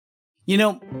You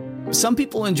know, some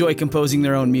people enjoy composing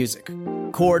their own music,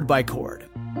 chord by chord,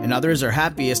 and others are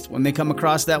happiest when they come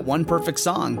across that one perfect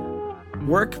song.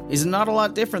 Work is not a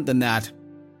lot different than that.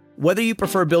 Whether you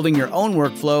prefer building your own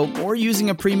workflow or using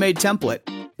a pre-made template,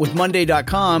 with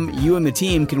Monday.com, you and the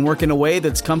team can work in a way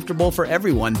that's comfortable for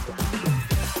everyone.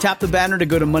 Tap the banner to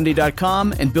go to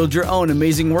Monday.com and build your own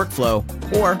amazing workflow,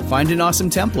 or find an awesome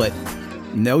template.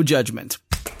 No judgment.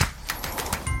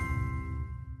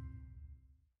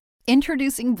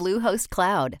 Introducing Bluehost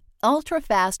Cloud,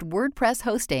 ultra-fast WordPress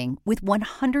hosting with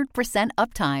 100%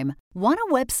 uptime. Want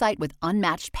a website with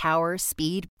unmatched power,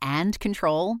 speed, and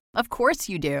control? Of course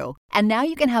you do. And now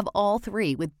you can have all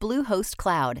three with Bluehost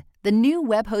Cloud, the new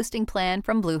web hosting plan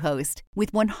from Bluehost.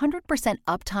 With 100%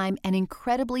 uptime and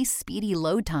incredibly speedy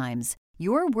load times,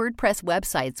 your WordPress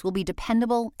websites will be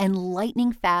dependable and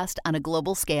lightning fast on a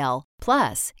global scale.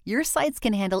 Plus, your sites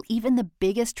can handle even the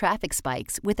biggest traffic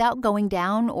spikes without going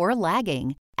down or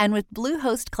lagging. And with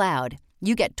Bluehost Cloud,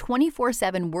 you get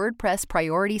 24/7 WordPress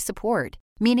priority support,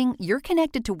 meaning you're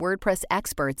connected to WordPress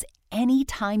experts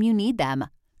anytime you need them.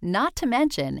 Not to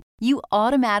mention, you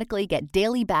automatically get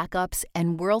daily backups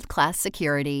and world-class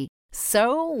security.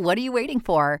 So, what are you waiting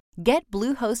for? Get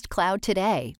Bluehost Cloud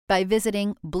today by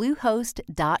visiting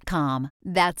Bluehost.com.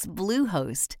 That's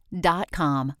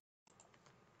Bluehost.com.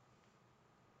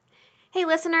 Hey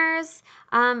listeners,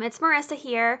 it's Marissa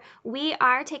here. We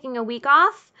are taking a week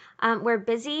off. We're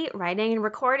busy writing and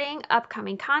recording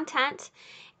upcoming content,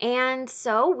 and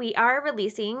so we are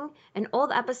releasing an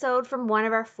old episode from one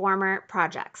of our former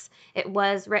projects. It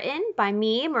was written by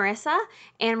me, Marissa,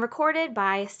 and recorded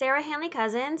by Sarah Hanley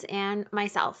Cousins and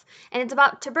myself, and it's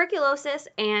about tuberculosis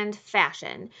and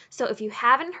fashion. So if you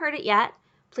haven't heard it yet,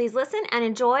 please listen and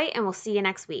enjoy, and we'll see you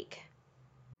next week.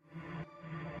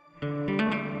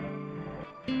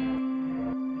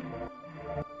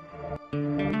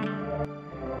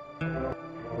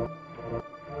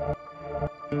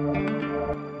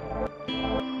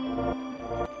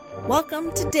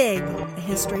 Welcome to Dig, a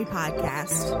history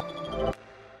podcast.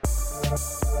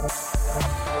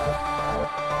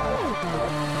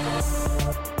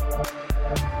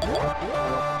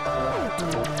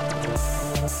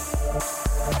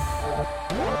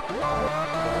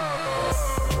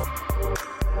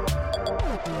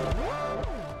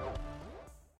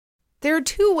 There are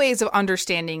two ways of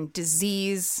understanding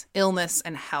disease, illness,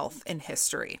 and health in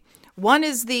history. One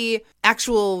is the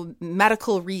actual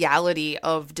medical reality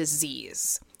of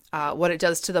disease, what it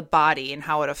does to the body and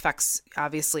how it affects,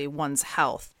 obviously, one's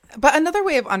health. But another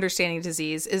way of understanding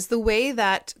disease is the way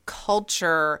that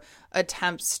culture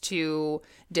attempts to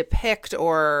depict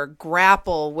or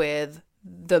grapple with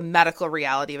the medical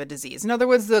reality of a disease. In other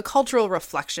words, the cultural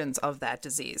reflections of that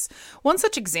disease. One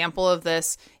such example of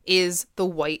this is the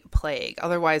White Plague,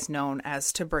 otherwise known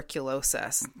as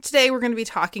tuberculosis. Today, we're going to be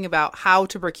talking about how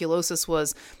tuberculosis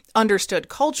was understood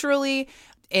culturally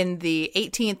in the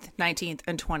 18th, 19th,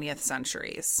 and 20th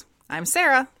centuries. I'm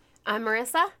Sarah. I'm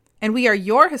Marissa. And we are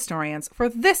your historians for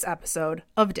this episode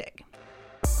of Dig.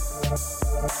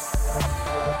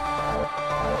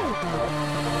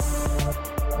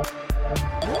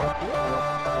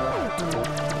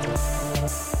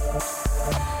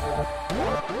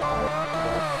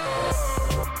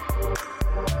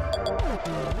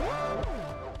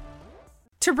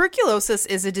 Tuberculosis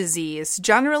is a disease,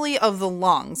 generally of the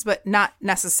lungs, but not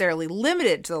necessarily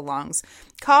limited to the lungs,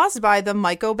 caused by the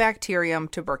Mycobacterium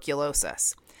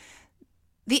tuberculosis.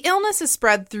 The illness is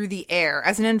spread through the air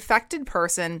as an infected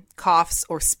person coughs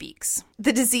or speaks.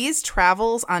 The disease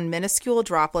travels on minuscule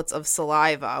droplets of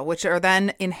saliva, which are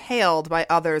then inhaled by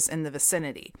others in the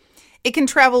vicinity. It can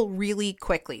travel really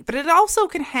quickly, but it also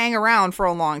can hang around for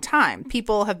a long time.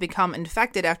 People have become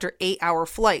infected after 8-hour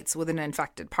flights with an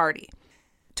infected party.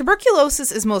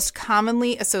 Tuberculosis is most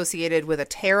commonly associated with a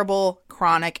terrible,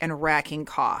 chronic, and racking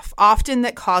cough, often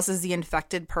that causes the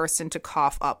infected person to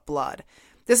cough up blood.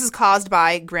 This is caused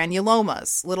by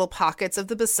granulomas, little pockets of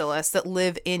the bacillus that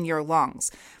live in your lungs.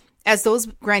 As those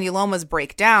granulomas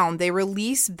break down, they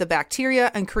release the bacteria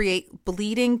and create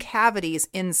bleeding cavities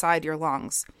inside your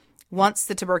lungs. Once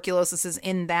the tuberculosis is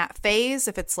in that phase,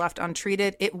 if it's left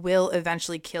untreated, it will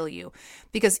eventually kill you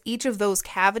because each of those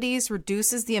cavities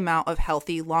reduces the amount of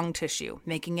healthy lung tissue,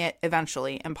 making it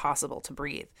eventually impossible to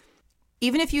breathe.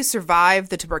 Even if you survive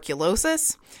the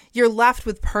tuberculosis, you're left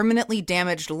with permanently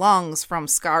damaged lungs from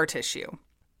scar tissue.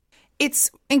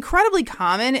 It's incredibly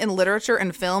common in literature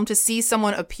and film to see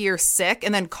someone appear sick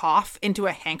and then cough into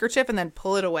a handkerchief and then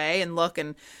pull it away and look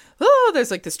and, there's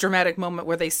like this dramatic moment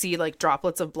where they see like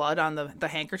droplets of blood on the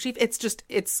handkerchief.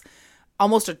 It's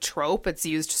almost a trope. It's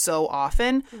used so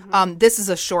often. This is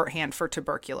a shorthand for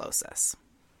tuberculosis.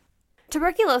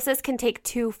 Tuberculosis can take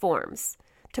two forms: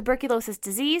 tuberculosis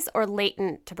disease or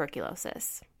latent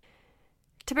tuberculosis.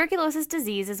 Tuberculosis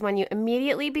disease is when you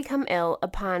immediately become ill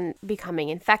upon becoming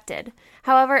infected.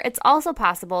 However, it's also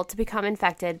possible to become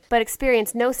infected but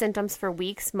experience no symptoms for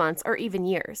weeks, months, or even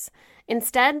years.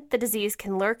 Instead, the disease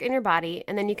can lurk in your body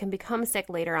and then you can become sick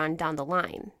later on down the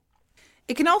line.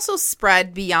 It can also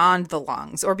spread beyond the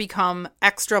lungs or become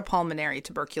extrapulmonary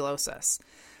tuberculosis.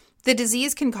 The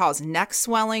disease can cause neck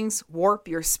swellings, warp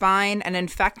your spine, and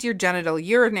infect your genital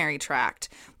urinary tract,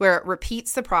 where it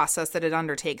repeats the process that it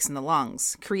undertakes in the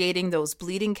lungs, creating those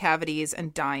bleeding cavities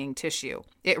and dying tissue.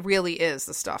 It really is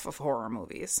the stuff of horror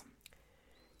movies.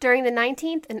 During the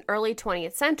 19th and early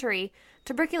 20th century,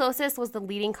 tuberculosis was the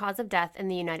leading cause of death in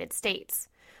the United States.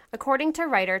 According to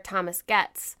writer Thomas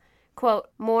Getz,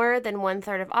 quote, more than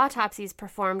 1/3 of autopsies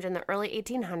performed in the early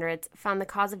 1800s found the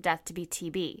cause of death to be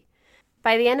TB.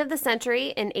 By the end of the century,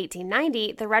 in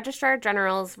 1890, the Registrar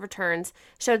General's returns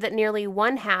showed that nearly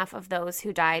 1/2 of those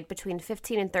who died between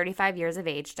 15 and 35 years of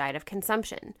age died of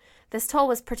consumption. This toll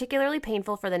was particularly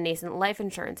painful for the nascent life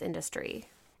insurance industry.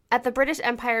 At the British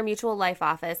Empire Mutual Life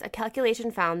Office, a calculation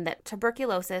found that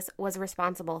tuberculosis was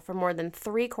responsible for more than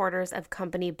 3/4 of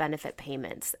company benefit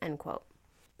payments, end quote.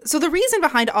 So the reason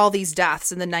behind all these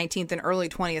deaths in the 19th and early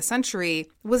 20th century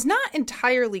was not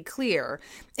entirely clear.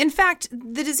 In fact,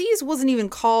 the disease wasn't even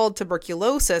called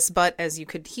tuberculosis, but as you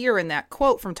could hear in that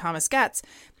quote from Thomas Getz,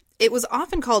 it was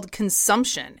often called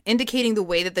consumption, indicating the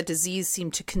way that the disease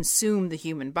seemed to consume the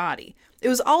human body. It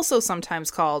was also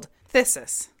sometimes called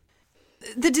phthisis.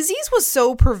 The disease was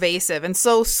so pervasive and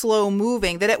so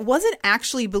slow-moving that it wasn't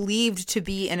actually believed to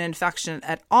be an infection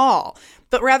at all,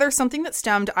 but rather something that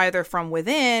stemmed either from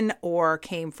within or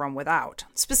came from without.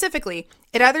 Specifically,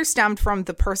 it either stemmed from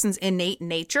the person's innate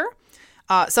nature.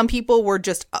 Some people were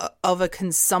just of a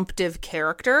consumptive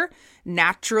character,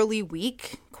 naturally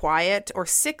weak, quiet, or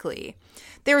sickly.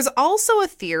 There's also a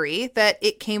theory that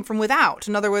it came from without,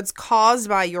 in other words, caused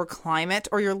by your climate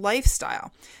or your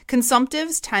lifestyle.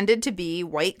 Consumptives tended to be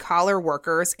white-collar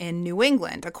workers in New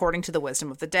England, according to the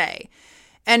wisdom of the day.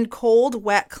 And cold,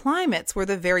 wet climates were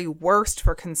the very worst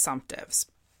for consumptives,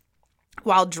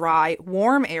 while dry,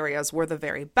 warm areas were the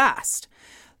very best.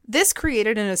 This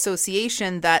created an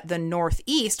association that the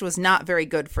Northeast was not very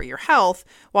good for your health,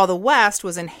 while the West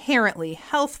was inherently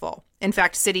healthful. In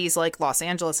fact, cities like Los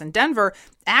Angeles and Denver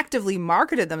actively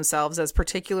marketed themselves as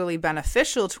particularly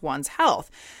beneficial to one's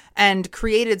health and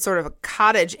created sort of a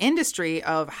cottage industry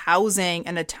of housing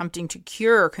and attempting to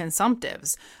cure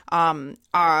consumptives.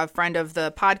 A friend of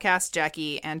the podcast,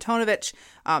 Jackie Antonovich,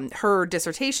 her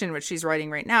dissertation, which she's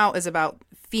writing right now, is about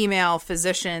female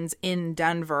physicians in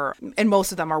Denver, and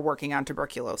most of them are working on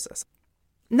tuberculosis.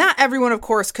 Not everyone, of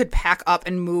course, could pack up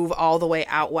and move all the way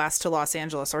out west to Los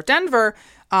Angeles or Denver.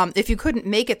 If you couldn't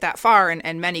make it that far,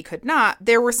 and many could not,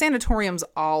 there were sanatoriums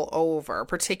all over,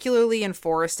 particularly in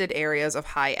forested areas of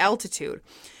high altitude.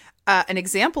 An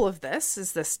example of this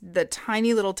is the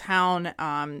tiny little town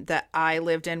that I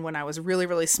lived in when I was really,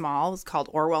 really small. It's called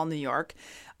Orwell, New York.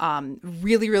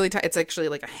 Really, really tiny. It's actually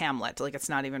like a hamlet. Like, it's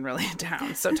not even really a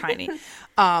town. It's so tiny.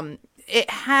 It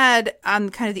had,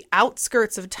 on kind of the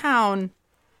outskirts of town,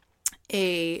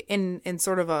 in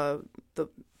sort of the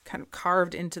kind of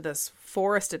carved into this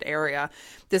forested area,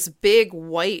 this big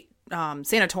white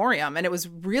sanatorium, and it was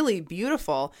really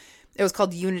beautiful. It was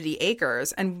called Unity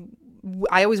Acres, and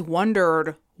I always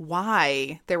wondered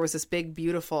why there was this big,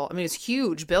 beautiful, I mean, it's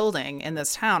huge building in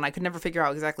this town. I could never figure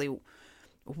out exactly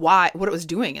what it was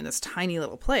doing in this tiny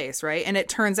little place, right? And it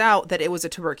turns out that it was a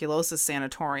tuberculosis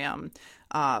sanatorium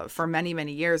for many,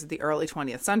 many years at the early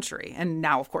 20th century. And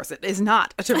now, of course, it is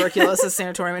not a tuberculosis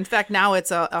sanatorium. In fact, now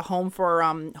it's a home for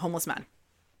homeless men.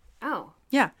 Oh.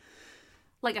 Yeah.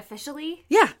 Like officially?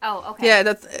 Yeah. Oh, okay.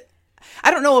 Yeah,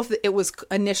 I don't know if it was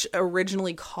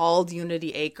originally called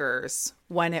Unity Acres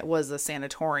when it was a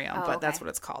sanatorium, but that's what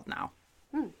it's called now.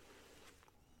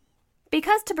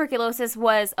 Because tuberculosis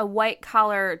was a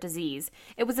white-collar disease,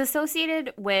 it was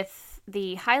associated with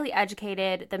the highly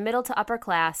educated, the middle to upper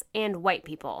class, and white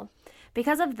people.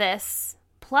 Because of this,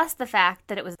 plus the fact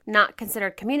that it was not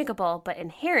considered communicable but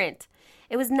inherent,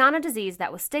 it was not a disease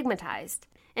that was stigmatized.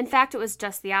 In fact, it was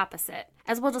just the opposite.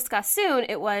 As we'll discuss soon,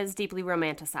 it was deeply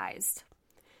romanticized.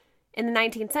 In the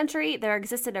 19th century, there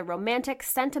existed a romantic,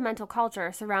 sentimental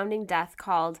culture surrounding death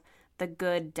called the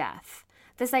good death.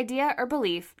 This idea or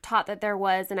belief taught that there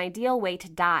was an ideal way to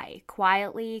die,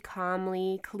 quietly,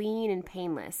 calmly, clean, and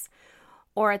painless,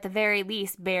 or at the very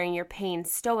least bearing your pain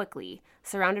stoically,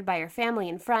 surrounded by your family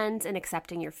and friends, and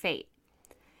accepting your fate.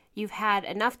 You've had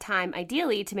enough time,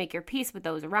 ideally, to make your peace with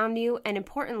those around you, and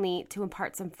importantly, to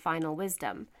impart some final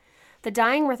wisdom. The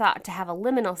dying were thought to have a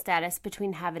liminal status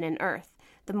between heaven and earth,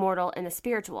 the mortal and the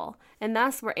spiritual, and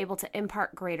thus were able to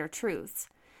impart greater truths.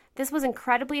 This was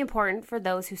incredibly important for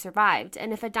those who survived,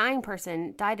 and if a dying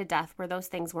person died a death where those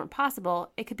things weren't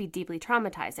possible, it could be deeply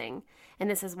traumatizing. And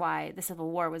this is why the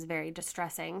Civil War was very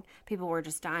distressing. People were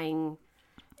just dying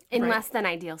in less than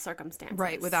ideal circumstances.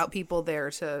 Right, without people there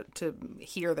to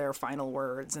hear their final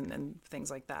words and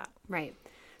things like that. Right.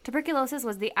 Tuberculosis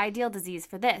was the ideal disease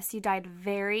for this. You died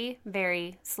very,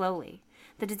 very slowly.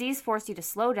 The disease forced you to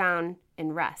slow down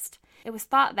and rest. It was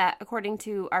thought that, according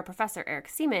to our professor Eric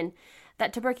Seaman,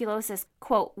 that tuberculosis,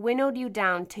 quote, winnowed you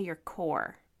down to your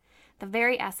core, the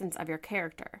very essence of your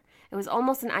character. It was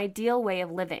almost an ideal way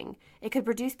of living. It could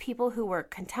produce people who were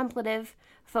contemplative,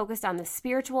 focused on the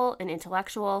spiritual and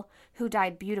intellectual, who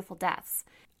died beautiful deaths.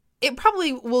 It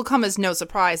probably will come as no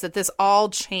surprise that this all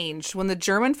changed when the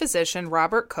German physician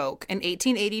Robert Koch in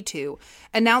 1882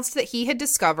 announced that he had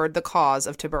discovered the cause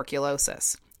of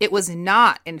tuberculosis. It was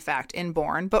not, in fact,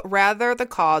 inborn, but rather the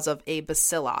cause of a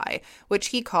bacilli, which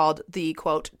he called the,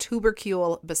 quote,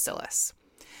 tubercle bacillus.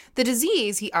 The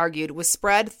disease, he argued, was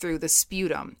spread through the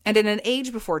sputum, and in an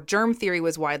age before germ theory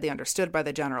was widely understood by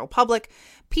the general public,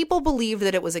 people believed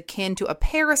that it was akin to a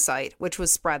parasite which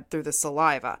was spread through the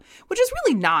saliva, which is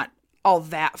really not all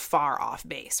that far off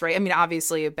base, right? I mean,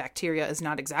 obviously, a bacteria is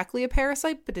not exactly a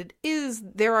parasite, but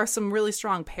there are some really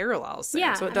strong parallels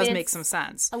there, so it does make some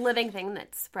sense. A living thing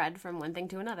that's spread from one thing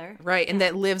to another. Right, and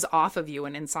that lives off of you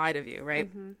and inside of you, right?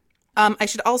 Mm-hmm. I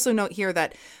should also note here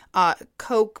that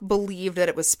Koch believed that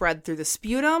it was spread through the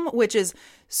sputum, which is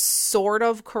sort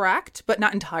of correct, but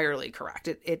not entirely correct.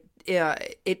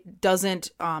 It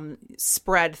doesn't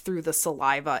spread through the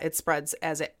saliva. It spreads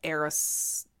as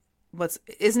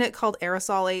isn't it called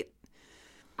aerosolate?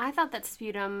 I thought that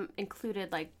sputum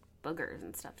included like boogers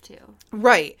and stuff too.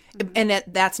 Right. Mm-hmm. And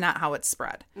that's not how it's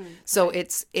spread. Mm-hmm. So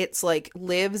it's like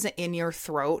lives in your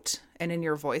throat and in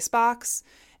your voice box,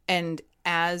 and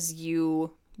as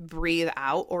you breathe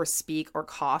out or speak or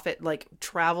cough, it like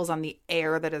travels on the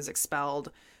air that is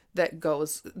expelled, that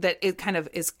it kind of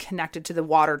is connected to the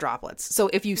water droplets. So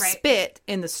if you spit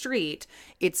in the street,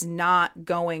 it's not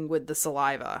going with the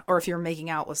saliva. Or if you're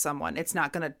making out with someone, it's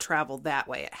not going to travel that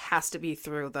way. It has to be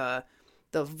through the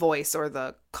voice or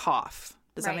the cough.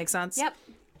 Does that make sense? Yep.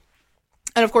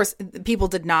 And of course, people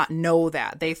did not know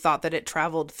that. They thought that it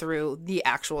traveled through the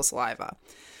actual saliva.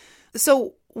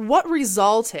 So what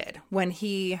resulted when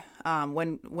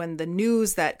when the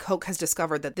news that Koch has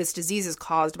discovered that this disease is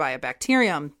caused by a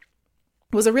bacterium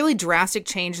was a really drastic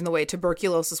change in the way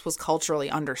tuberculosis was culturally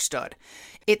understood.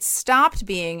 It stopped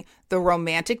being the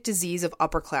romantic disease of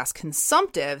upper-class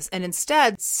consumptives and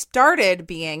instead started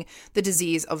being the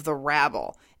disease of the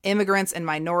rabble, immigrants and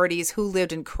minorities who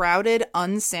lived in crowded,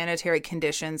 unsanitary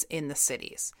conditions in the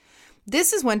cities.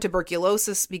 This is when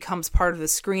tuberculosis becomes part of the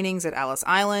screenings at Ellis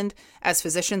Island, as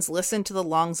physicians listened to the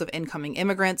lungs of incoming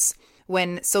immigrants,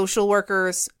 when social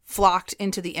workers flocked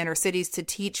into the inner cities to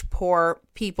teach poor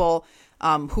people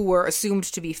who were assumed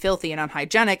to be filthy and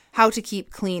unhygienic how to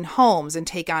keep clean homes and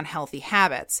take on healthy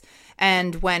habits,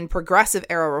 and when progressive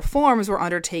era reforms were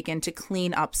undertaken to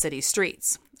clean up city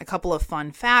streets. A couple of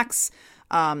fun facts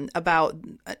about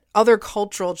other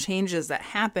cultural changes that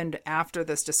happened after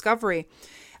this discovery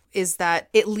is that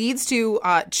it leads to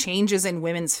changes in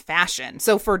women's fashion.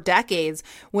 So for decades,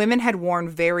 women had worn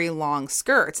very long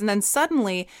skirts, and then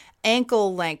suddenly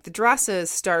ankle-length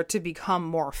dresses start to become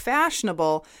more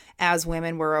fashionable as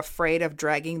women were afraid of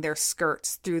dragging their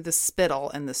skirts through the spittle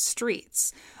in the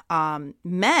streets.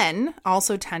 Men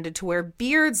also tended to wear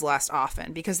beards less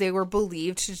often because they were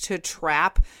believed to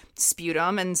trap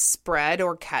sputum and spread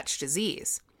or catch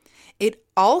disease. It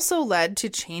also led to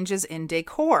changes in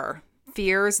decor.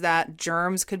 Fears that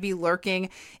germs could be lurking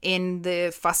in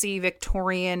the fussy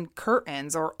Victorian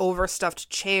curtains or overstuffed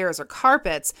chairs or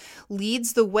carpets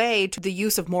leads the way to the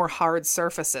use of more hard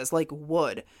surfaces like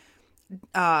wood.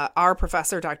 Our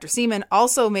professor, Dr. Seaman,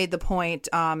 also made the point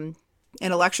in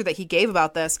a lecture that he gave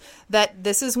about this, that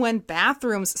this is when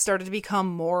bathrooms started to become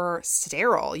more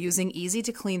sterile, using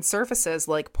easy-to-clean surfaces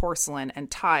like porcelain and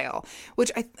tile,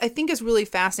 which I think is really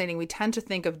fascinating. We tend to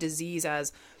think of disease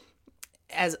as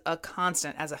a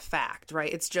constant, as a fact,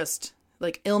 right? It's just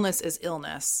like illness is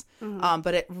illness,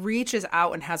 but it reaches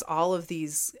out and has all of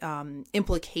these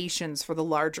implications for the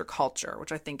larger culture,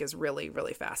 which I think is really,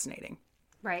 really fascinating.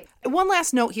 Right. One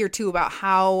last note here, too, about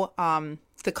how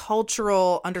the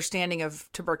cultural understanding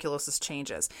of tuberculosis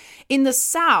changes. In the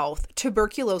South,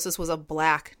 tuberculosis was a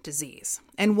black disease,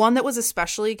 and one that was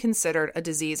especially considered a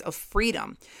disease of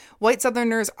freedom. White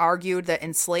Southerners argued that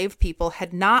enslaved people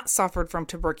had not suffered from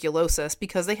tuberculosis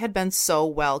because they had been so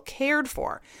well cared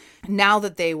for. Now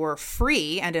that they were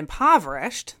free and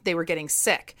impoverished, they were getting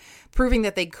sick, proving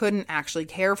that they couldn't actually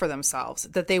care for themselves,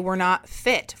 that they were not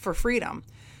fit for freedom.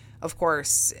 Of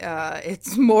course,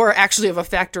 it's more actually of a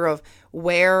factor of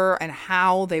where and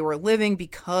how they were living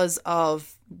because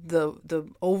of the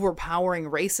overpowering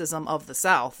racism of the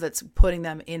South that's putting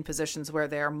them in positions where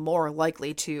they're more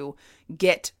likely to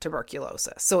get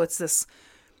tuberculosis. So it's this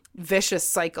vicious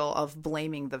cycle of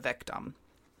blaming the victim.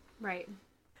 Right.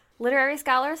 Literary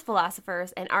scholars,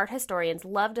 philosophers, and art historians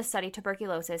love to study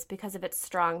tuberculosis because of its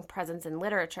strong presence in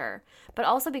literature, but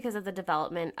also because of the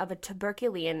development of a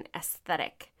tuberculean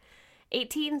aesthetic.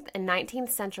 18th and 19th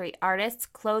century artists,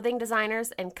 clothing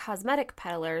designers, and cosmetic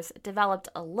peddlers developed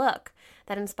a look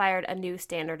that inspired a new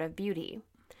standard of beauty.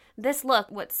 This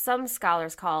look, what some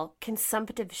scholars call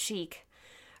consumptive chic,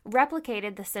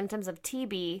 replicated the symptoms of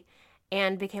TB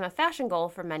and became a fashion goal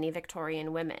for many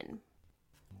Victorian women.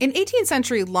 In 18th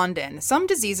century London, some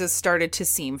diseases started to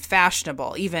seem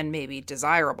fashionable, even maybe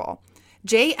desirable.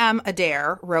 J.M.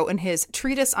 Adair wrote in his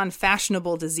Treatise on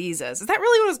Fashionable Diseases. Is that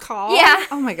really what it's called? Yeah.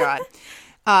 Oh, my God.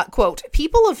 Quote,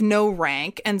 people of no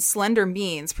rank and slender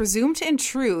means presume to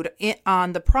intrude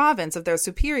on the province of their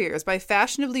superiors by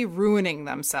fashionably ruining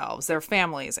themselves, their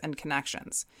families, and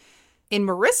connections. In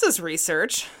Marissa's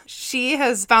research, she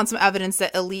has found some evidence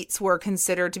that elites were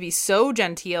considered to be so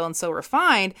genteel and so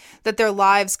refined that their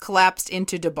lives collapsed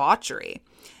into debauchery.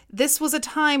 This was a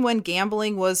time when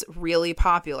gambling was really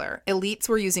popular. Elites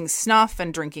were using snuff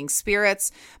and drinking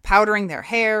spirits, powdering their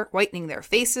hair, whitening their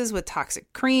faces with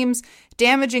toxic creams,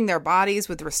 damaging their bodies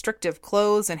with restrictive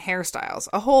clothes and hairstyles.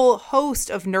 A whole host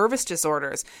of nervous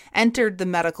disorders entered the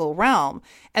medical realm,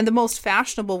 and the most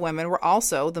fashionable women were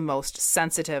also the most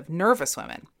sensitive, nervous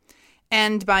women.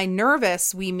 And by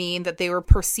nervous, we mean that they were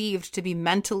perceived to be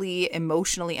mentally,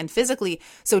 emotionally, and physically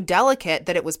so delicate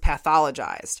that it was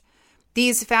pathologized.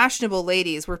 These fashionable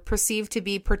ladies were perceived to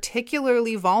be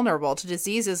particularly vulnerable to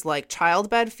diseases like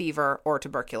childbed fever or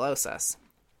tuberculosis.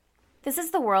 This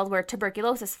is the world where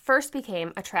tuberculosis first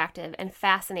became attractive and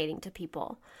fascinating to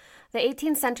people. The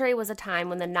 18th century was a time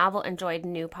when the novel enjoyed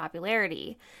new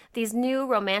popularity. These new,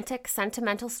 romantic,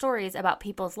 sentimental stories about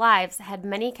people's lives had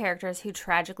many characters who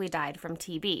tragically died from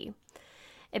TB.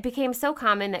 It became so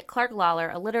common that Clark Lawler,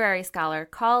 a literary scholar,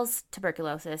 calls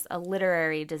tuberculosis a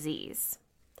literary disease.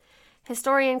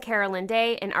 Historian Carolyn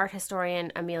Day and art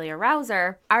historian Amelia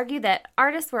Rouser argue that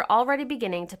artists were already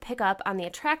beginning to pick up on the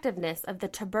attractiveness of the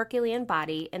tuberculean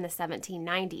body in the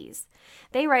 1790s.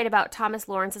 They write about Thomas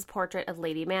Lawrence's portrait of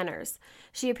Lady Manners.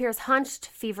 She appears hunched,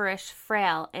 feverish,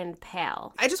 frail, and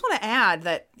pale. I just want to add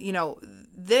that,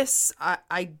 this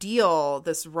ideal,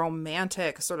 this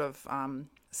romantic sort of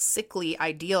sickly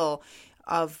ideal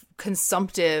of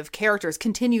consumptive characters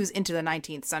continues into the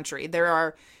 19th century. There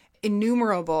are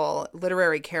innumerable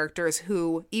literary characters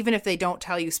who, even if they don't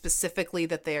tell you specifically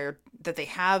that they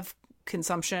have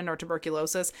consumption or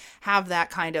tuberculosis, have that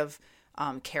kind of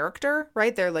character,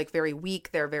 right? They're like very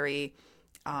weak. They're very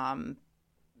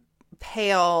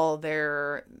pale.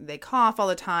 They cough all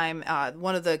the time.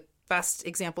 One of the best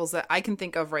examples that I can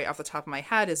think of right off the top of my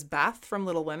head is Beth from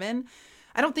Little Women.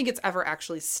 I don't think it's ever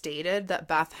actually stated that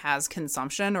Beth has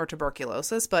consumption or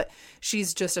tuberculosis, but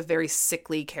she's just a very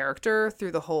sickly character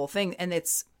through the whole thing. And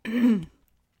it's,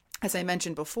 as I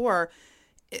mentioned before,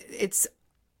 it's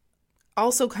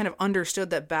also kind of understood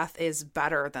that Beth is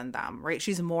better than them, right?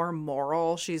 She's more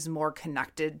moral. She's more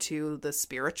connected to the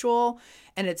spiritual.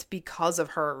 And it's because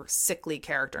of her sickly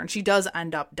character. And she does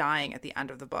end up dying at the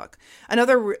end of the book.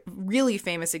 Another really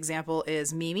famous example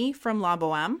is Mimi from La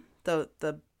Bohème, the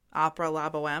opera La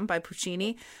Bohème by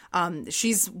Puccini.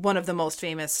 She's one of the most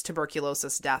famous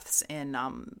tuberculosis deaths in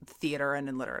theater and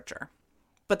in literature.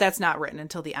 But that's not written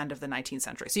until the end of the 19th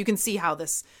century. So you can see how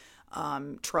this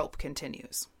trope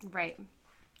continues. Right.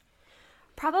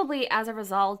 Probably as a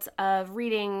result of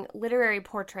reading literary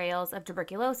portrayals of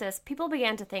tuberculosis, people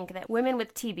began to think that women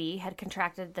with TB had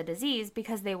contracted the disease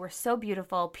because they were so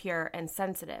beautiful, pure, and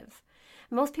sensitive.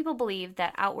 Most people believed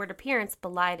that outward appearance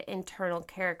belied internal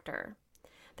character.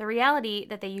 The reality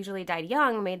that they usually died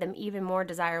young made them even more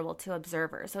desirable to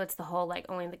observers. So it's the whole,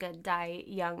 only the good die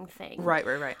young thing. Right.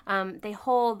 They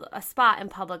hold a spot in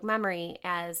public memory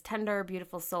as tender,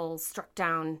 beautiful souls struck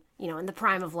down, in the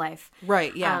prime of life.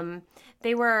 Right, yeah.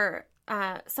 They were,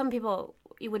 some people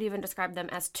would even describe them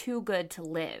as too good to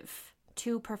live.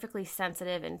 too perfectly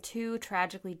sensitive and too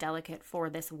tragically delicate for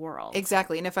this world.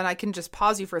 Exactly. And if I can just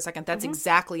pause you for a second, that's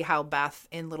exactly how Beth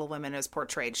in Little Women is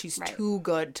portrayed. She's too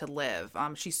good to live.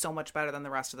 She's so much better than the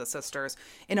rest of the sisters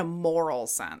in a moral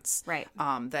sense. Right.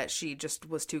 That she just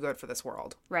was too good for this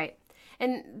world. Right.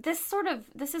 And this is sort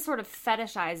of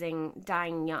fetishizing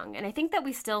dying young. And I think that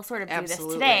we still sort of do this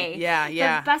today. Yeah,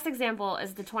 yeah. The best example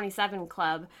is the 27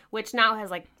 Club, which now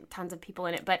has like tons of people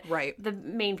in it. But the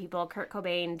main people, Kurt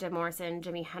Cobain, Jim Morrison,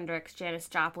 Jimi Hendrix, Janis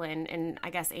Joplin, and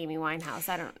I guess Amy Winehouse.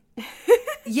 I don't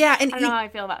know how I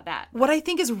feel about that. What I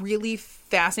think is really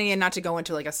fascinating, and not to go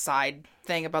into like a side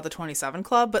thing about the 27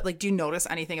 Club, but like, do you notice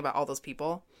anything about all those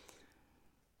people?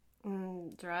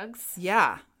 Drugs?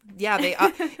 Yeah. Yeah, they,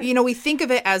 we think of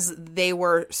it as they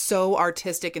were so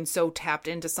artistic and so tapped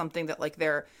into something that like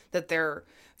their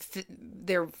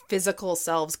physical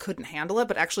selves couldn't handle it,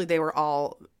 but actually they were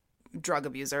all drug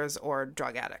abusers or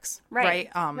drug addicts, right?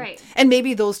 Right. And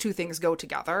maybe those two things go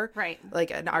together, right?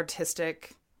 Like an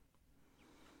artistic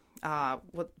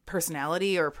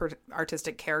personality or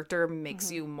artistic character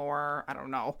makes you more, I don't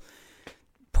know,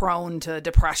 prone to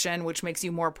depression, which makes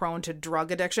you more prone to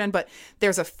drug addiction. But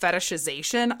there's a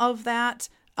fetishization of that,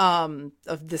 of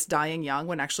this dying young,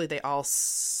 when actually they all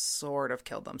sort of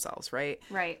killed themselves, right?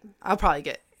 Right. I'll probably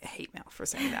get hate mail for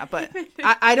saying that, but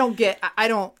I don't get the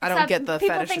fetishization.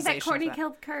 People think that Courtney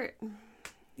killed Kurt.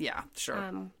 Yeah,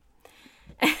 sure.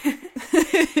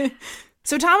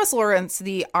 So Thomas Lawrence,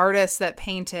 the artist that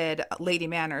painted Lady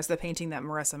Manners, the painting that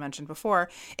Marissa mentioned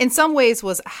before, in some ways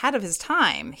was ahead of his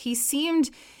time. He seemed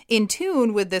in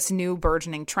tune with this new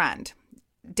burgeoning trend.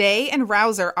 Day and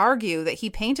Rouser argue that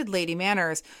he painted Lady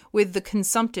Manners with the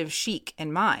consumptive chic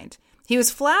in mind. He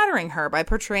was flattering her by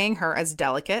portraying her as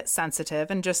delicate, sensitive,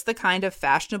 and just the kind of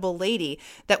fashionable lady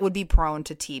that would be prone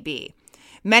to TB.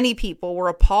 Many people were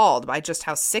appalled by just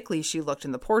how sickly she looked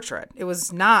in the portrait. It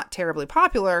was not terribly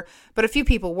popular, but a few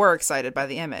people were excited by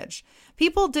the image.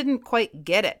 People didn't quite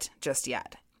get it just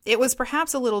yet. It was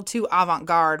perhaps a little too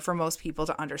avant-garde for most people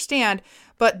to understand,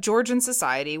 but Georgian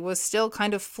society was still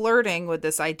kind of flirting with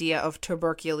this idea of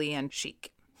tuberculean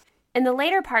chic. In the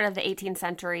later part of the 18th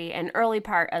century and early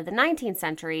part of the 19th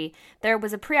century, there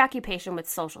was a preoccupation with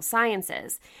social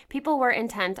sciences. People were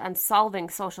intent on solving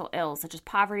social ills such as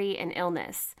poverty and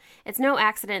illness. It's no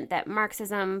accident that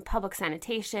Marxism, public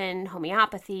sanitation,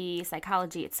 homeopathy,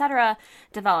 psychology, etc.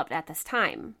 developed at this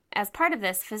time. As part of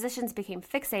this, physicians became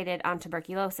fixated on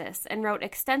tuberculosis and wrote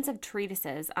extensive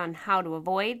treatises on how to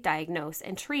avoid, diagnose,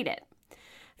 and treat it.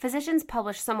 Physicians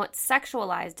published somewhat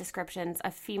sexualized descriptions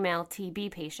of female TB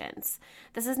patients.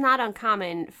 This is not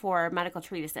uncommon for medical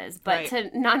treatises, but to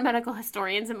non-medical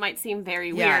historians, it might seem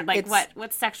very weird. Like,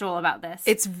 what's sexual about this?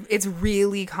 It's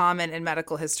really common in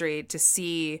medical history to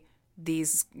see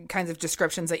these kinds of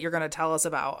descriptions that you're going to tell us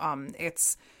about.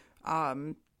 It's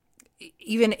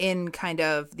even in kind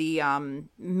of the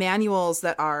manuals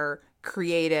that are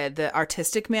created, the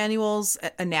artistic manuals,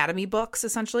 anatomy books,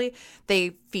 essentially, they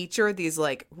feature these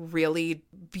like really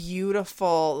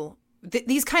beautiful,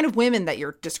 these kind of women that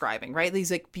you're describing, right?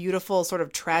 These like beautiful, sort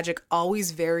of tragic,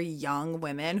 always very young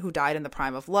women who died in the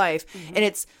prime of life. Mm-hmm.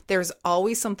 And there's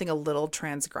always something a little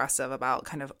transgressive about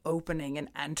kind of opening and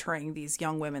entering these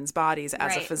young women's bodies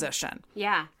as a physician.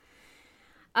 Yeah.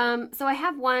 So I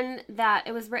have one that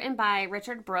it was written by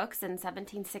Richard Brooks in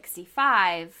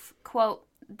 1765, quote,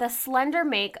 "The slender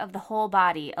make of the whole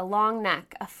body, a long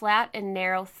neck, a flat and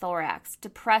narrow thorax,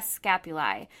 depressed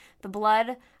scapulae, the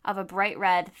blood of a bright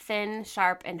red, thin,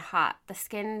 sharp, and hot, the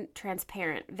skin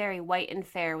transparent, very white and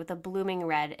fair, with a blooming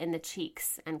red in the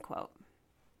cheeks," end quote.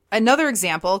 Another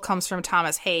example comes from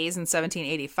Thomas Hayes in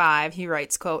 1785. He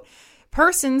writes, quote,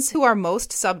 "Persons who are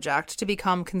most subject to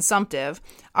become consumptive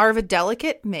are of a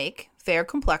delicate make, fair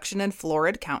complexion, and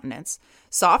florid countenance,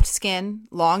 soft skin,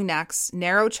 long necks,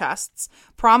 narrow chests,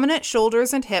 prominent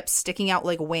shoulders and hips sticking out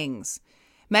like wings.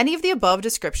 Many of the above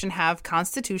description have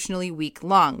constitutionally weak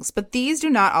lungs, but these do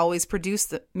not always produce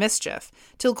the mischief,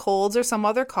 till colds or some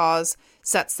other cause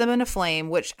sets them in a flame,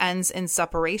 which ends in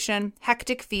suppuration,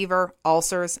 hectic fever,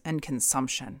 ulcers, and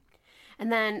consumption."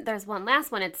 And then there's one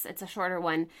last one. It's a shorter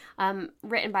one,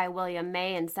 written by William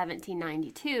May in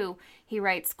 1792. He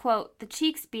writes, quote, "The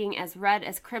cheeks being as red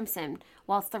as crimson,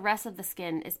 whilst the rest of the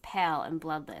skin is pale and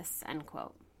bloodless," end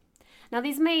quote. Now,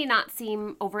 these may not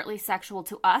seem overtly sexual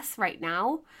to us right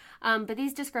now, but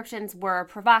these descriptions were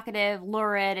provocative,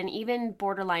 lurid, and even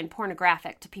borderline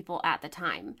pornographic to people at the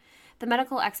time. The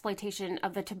medical exploitation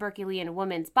of the tuberculean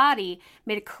woman's body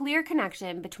made a clear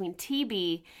connection between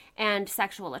TB and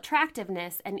sexual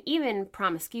attractiveness and even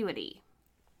promiscuity.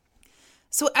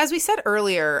 So as we said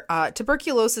earlier,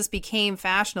 tuberculosis became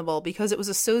fashionable because it was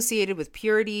associated with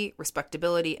purity,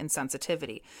 respectability, and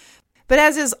sensitivity. But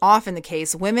as is often the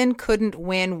case, women couldn't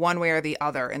win one way or the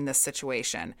other in this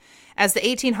situation. As the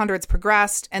 1800s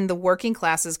progressed and the working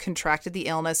classes contracted the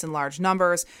illness in large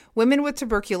numbers, women with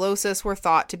tuberculosis were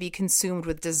thought to be consumed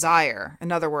with desire,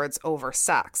 in other words,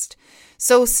 oversexed.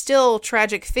 So still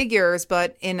tragic figures,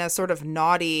 but in a sort of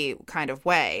naughty kind of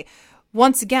way.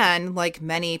 Once again, like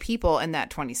many people in that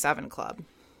 27 Club.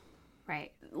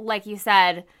 Right. Like you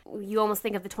said, you almost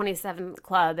think of the 27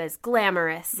 Club as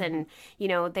glamorous and, you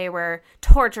know, they were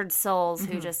tortured souls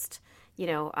who just, you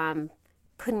know,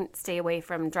 couldn't stay away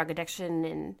from drug addiction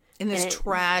and In this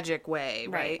tragic way,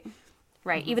 right?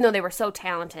 Right. Even though they were so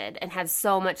talented and had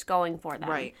so much going for them.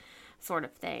 Right. Sort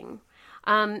of thing.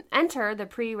 Enter the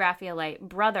Pre-Raphaelite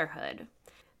Brotherhood.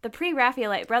 The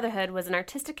Pre-Raphaelite Brotherhood was an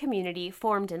artistic community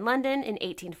formed in London in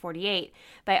 1848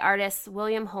 by artists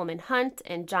William Holman Hunt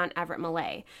and John Everett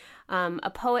Millais,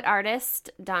 a poet-artist,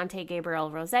 Dante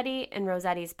Gabriel Rossetti, and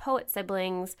Rossetti's poet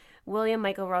siblings, William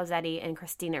Michael Rossetti and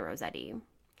Christina Rossetti.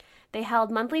 They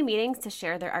held monthly meetings to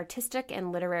share their artistic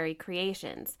and literary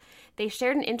creations. They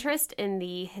shared an interest in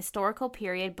the historical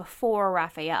period before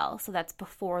Raphael, so that's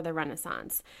before the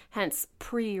Renaissance, hence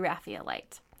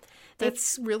Pre-Raphaelite.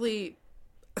 That's really...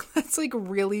 That's like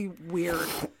really weird.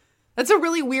 That's a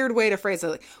really weird way to phrase it.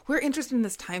 Like, we're interested in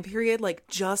this time period, like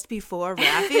just before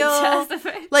Raphael.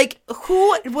 Like,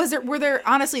 who was there? Were there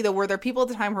honestly though? Were there people at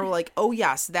the time who were like, "Oh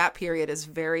yes, that period is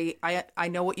very. I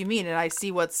know what you mean, and I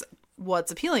see what's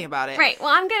appealing about it." Right. Well,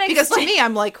 I'm gonna because to me,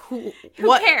 I'm like, who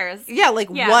cares? Yeah, like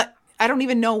what? I don't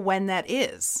even know when that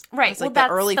is. Right. It's like the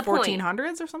early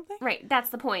 1400s or something? Right.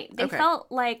 That's the point. They felt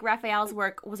like Raphael's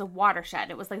work was a watershed.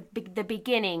 It was like the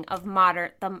beginning of modern...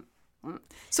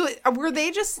 So were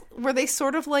they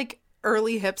sort of like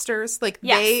early hipsters? Like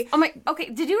yes. Okay.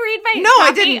 Did you read my No, copy?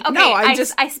 I didn't. Okay, no,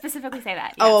 I specifically say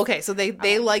that. Yes. Oh, okay. So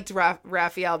they liked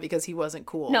Raphael because he wasn't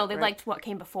cool. No, they liked what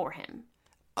came before him.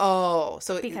 Oh,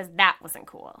 so... Because that wasn't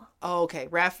cool. Oh, okay.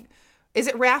 Is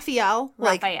it Raphael?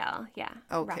 Raphael, yeah.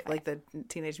 Okay, Raphael. like the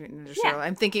Teenage Mutant Ninja Turtle.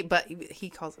 I'm thinking, but he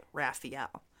calls it Raphael.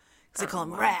 Because they call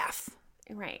him Raph.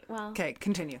 Right, well... Okay,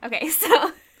 continue. Okay,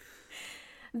 so...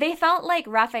 They felt like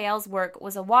Raphael's work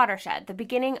was a watershed, the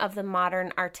beginning of the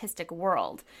modern artistic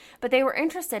world. But they were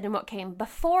interested in what came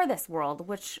before this world,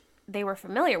 which they were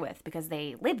familiar with because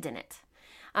they lived in it.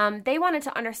 They wanted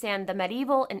to understand the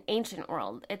medieval and ancient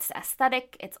world, its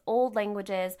aesthetic, its old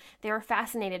languages. They were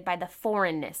fascinated by the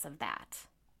foreignness of that.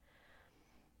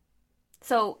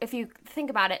 So if you think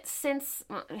about it,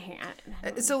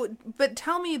 but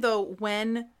tell me though,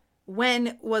 when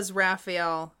was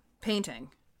Raphael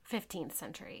painting? 15th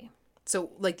century.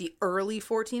 So like the early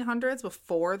 1400s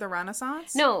before the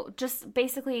Renaissance? No, just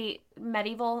basically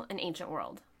medieval and ancient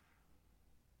world.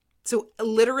 So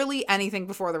literally anything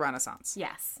before the Renaissance?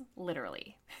 Yes,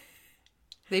 literally.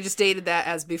 They just dated that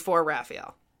as before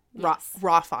Raphael. Yes.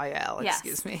 Raphael,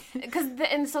 excuse me.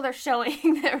 And so they're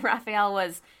showing that Raphael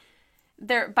was...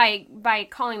 by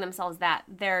calling themselves that,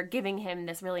 they're giving him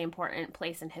this really important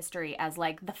place in history as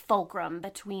like the fulcrum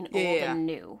between old and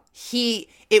new.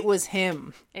 It was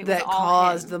him that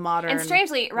caused the modern And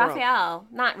strangely, world. Raphael,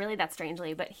 not really that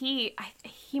strangely, but he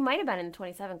might have been in the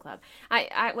 27 Club.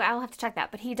 I'll have to check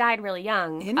that, but he died really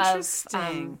young.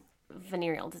 Interesting. Of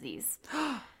venereal disease.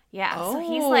 Yeah, so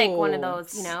he's like one of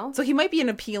those, you know. So he might be an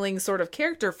appealing sort of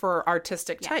character for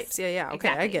artistic types. Yeah, okay,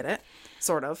 exactly. I get it.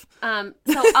 Sort of. So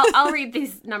I'll read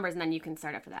these numbers and then you can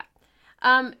start after that.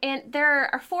 And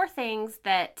there are 4 things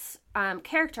that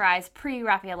characterize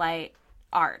pre-Raphaelite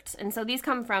art. And so these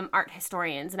come from art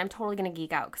historians, and I'm totally going to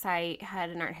geek out because I had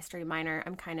an art history minor.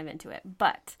 I'm kind of into it.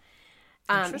 But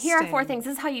here are 4 things.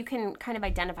 This is how you can kind of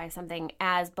identify something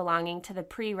as belonging to the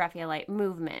pre-Raphaelite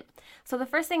movement. So the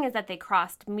first thing is that they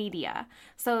crossed media.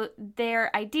 So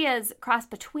their ideas crossed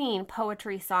between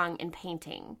poetry, song, and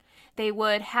painting. They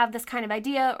would have this kind of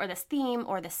idea or this theme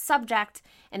or this subject,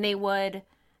 and they would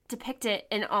depict it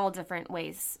in all different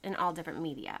ways, in all different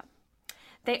media.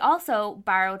 They also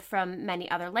borrowed from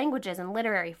many other languages and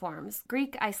literary forms: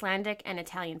 Greek, Icelandic, and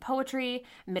Italian poetry,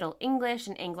 Middle English,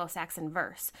 and Anglo-Saxon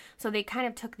verse. So they kind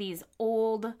of took these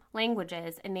old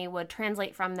languages and they would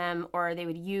translate from them, or they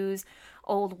would use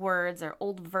old words or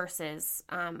old verses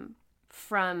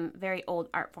from very old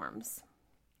art forms.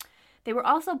 They were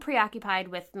also preoccupied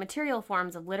with material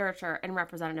forms of literature and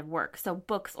representative work, so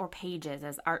books or pages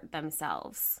as art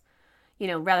themselves. You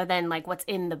know, rather than like what's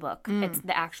in the book. It's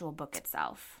the actual book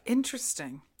itself.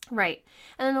 Interesting. Right.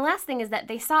 And then the last thing is that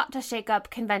they sought to shake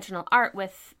up conventional art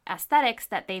with aesthetics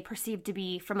that they perceived to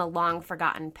be from a long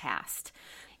forgotten past.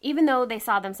 Even though they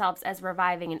saw themselves as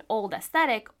reviving an old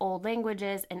aesthetic, old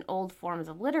languages, and old forms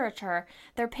of literature,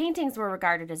 their paintings were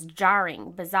regarded as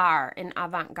jarring, bizarre, and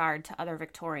avant-garde to other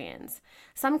Victorians.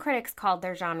 Some critics called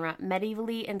their genre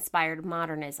medievally inspired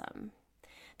modernism.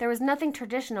 There was nothing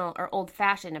traditional or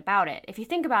old-fashioned about it. If you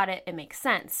think about it, it makes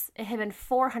sense. It had been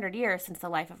 400 years since the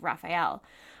life of Raphael.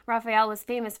 Raphael was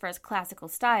famous for his classical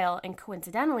style, and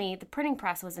coincidentally, the printing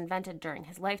press was invented during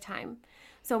his lifetime.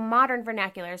 So modern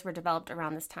vernaculars were developed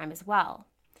around this time as well.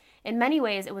 In many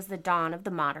ways, it was the dawn of the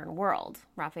modern world.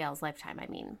 Raphael's lifetime, I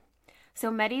mean. So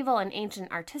medieval and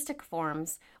ancient artistic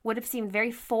forms would have seemed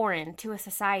very foreign to a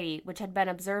society which had been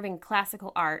observing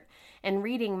classical art and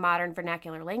reading modern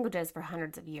vernacular languages for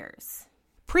hundreds of years.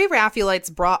 Pre-Raphaelites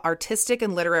brought artistic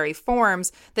and literary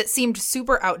forms that seemed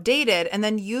super outdated and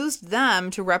then used them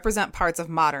to represent parts of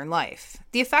modern life.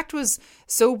 The effect was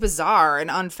so bizarre and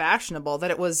unfashionable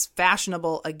that it was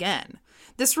fashionable again.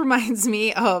 This reminds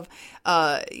me of,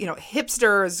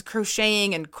 hipsters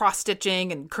crocheting and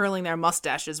cross-stitching and curling their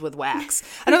mustaches with wax.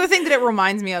 Another thing that it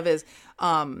reminds me of is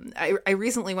I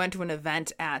recently went to an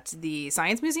event at the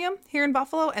Science Museum here in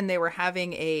Buffalo, and they were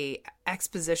having a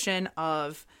exposition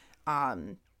of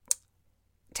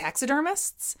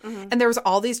taxidermists. Mm-hmm. And there was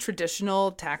all these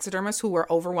traditional taxidermists who were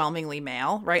overwhelmingly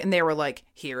male, right? And they were like,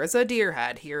 here is a deer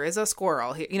head, here is a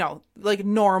squirrel, here, like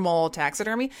normal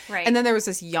taxidermy. Right. And then there was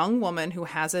this young woman who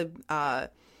has a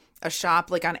shop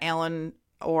like on Allen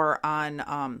or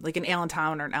on like in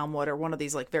Allentown or in Elmwood or one of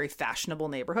these like very fashionable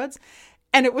neighborhoods.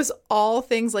 And it was all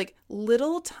things like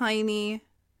little tiny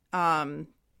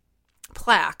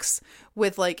plaques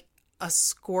with like a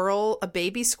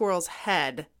baby squirrel's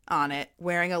head on it,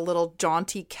 wearing a little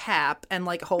jaunty cap and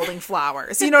like holding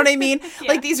flowers. You know what I mean? Yeah.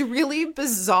 Like these really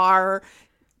bizarre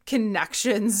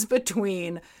connections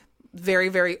between very,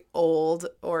 very old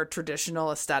or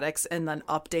traditional aesthetics and then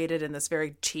updated in this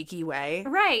very cheeky way.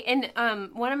 Right. And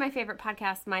one of my favorite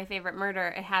podcasts, My Favorite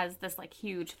Murder, it has this like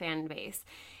huge fan base.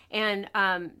 And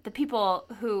the people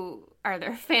who are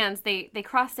their fans, they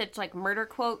cross-stitch like murder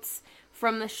quotes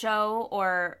from the show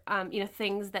or,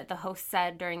 things that the host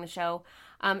said during the show.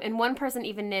 And one person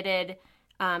even knitted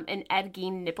an Ed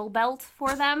Gein nipple belt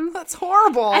for them. That's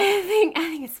horrible. I think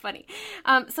it's funny.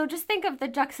 So just think of the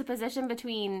juxtaposition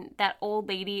between that old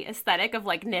lady aesthetic of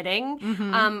like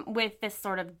knitting with this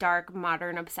sort of dark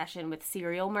modern obsession with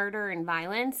serial murder and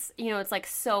violence. It's like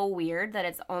so weird that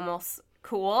it's almost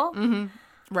cool. Mm-hmm.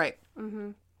 Right.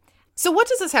 Mm-hmm. So what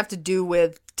does this have to do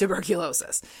with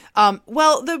tuberculosis?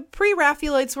 Well, the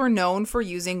pre-Raphaelites were known for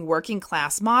using working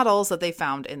class models that they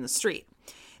found in the street.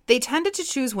 They tended to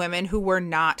choose women who were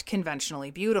not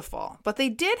conventionally beautiful, but they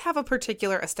did have a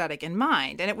particular aesthetic in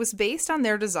mind, and it was based on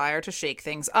their desire to shake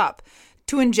things up,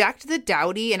 to inject the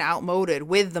dowdy and outmoded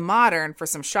with the modern for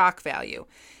some shock value.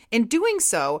 In doing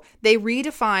so, they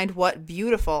redefined what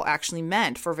beautiful actually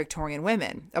meant for Victorian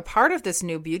women. A part of this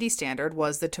new beauty standard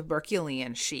was the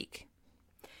tuberculean chic.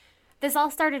 This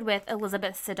all started with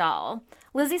Elizabeth Siddall.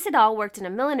 Lizzie Siddall worked in a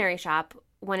millinery shop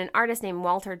when an artist named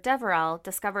Walter Deverell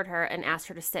discovered her and asked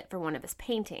her to sit for one of his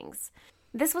paintings.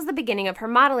 This was the beginning of her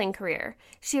modeling career.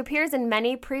 She appears in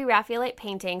many pre-Raphaelite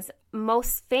paintings,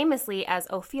 most famously as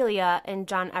Ophelia in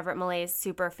John Everett Millet's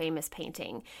super famous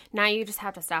painting. Now you just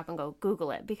have to stop and go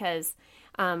Google it because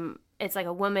it's like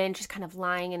a woman, she's kind of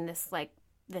lying in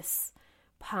this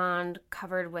pond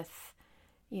covered with,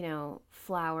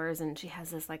 flowers, and she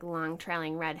has this like long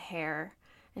trailing red hair,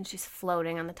 and she's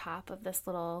floating on the top of this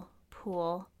little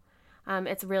pool.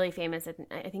 It's really famous.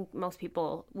 I think most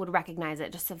people would recognize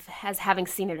it just as having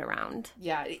seen it around.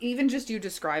 Yeah, even just you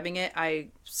describing it, I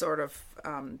sort of,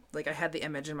 I had the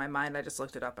image in my mind. I just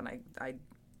looked it up, and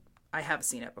I have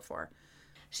seen it before.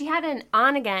 She had an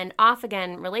on-again,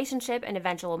 off-again relationship and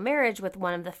eventual marriage with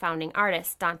one of the founding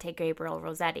artists, Dante Gabriel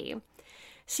Rossetti.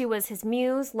 She was his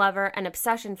muse, lover, and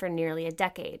obsession for nearly a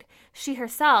decade. She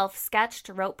herself sketched,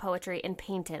 wrote poetry, and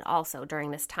painted also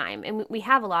during this time. And we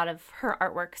have a lot of her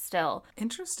artwork still.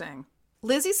 Interesting.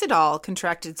 Lizzie Siddall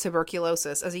contracted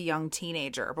tuberculosis as a young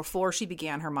teenager before she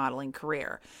began her modeling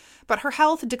career. But her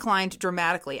health declined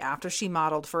dramatically after she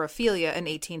modeled for Ophelia in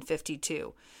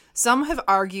 1852. Some have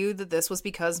argued that this was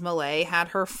because Millet had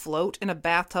her float in a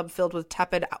bathtub filled with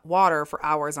tepid water for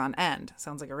hours on end.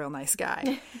 Sounds like a real nice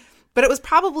guy. But it was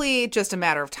probably just a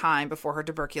matter of time before her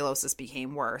tuberculosis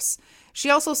became worse. She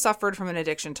also suffered from an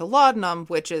addiction to laudanum,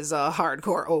 which is a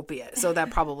hardcore opiate, so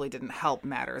that probably didn't help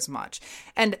matters much.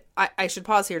 And I should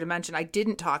pause here to mention, I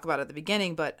didn't talk about it at the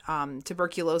beginning, but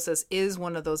tuberculosis is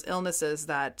one of those illnesses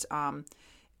that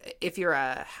if you're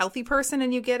a healthy person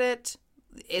and you get it,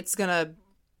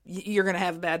 you're going to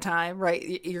have a bad time, right?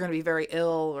 You're going to be very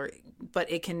ill or but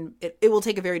it will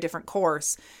take a very different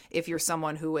course if you're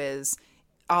someone who is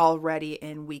already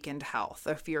in weakened health,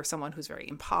 if you're someone who's very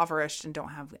impoverished and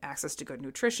don't have access to good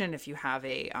nutrition, if you have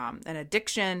an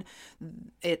addiction,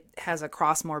 it has a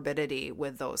cross morbidity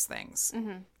with those things.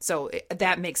 So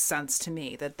that makes sense to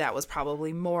me that was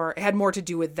probably it had more to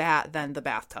do with that than the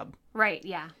bathtub. Right,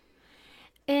 yeah.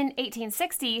 In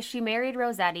 1860, she married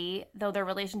Rossetti, though their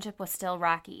relationship was still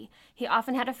rocky. He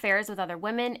often had affairs with other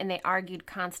women, and they argued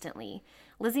constantly.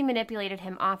 Lizzie manipulated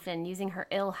him often, using her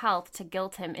ill health to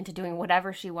guilt him into doing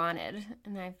whatever she wanted.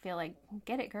 And I feel like,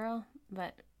 get it, girl.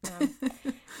 But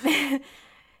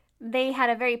they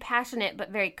had a very passionate but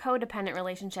very codependent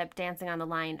relationship, dancing on the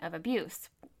line of abuse.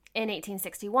 In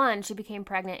 1861, she became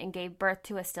pregnant and gave birth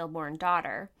to a stillborn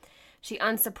daughter. She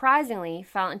unsurprisingly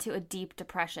fell into a deep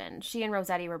depression. She and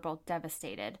Rossetti were both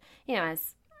devastated,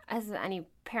 as any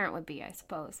parent would be, I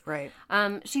suppose. Right.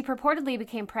 She purportedly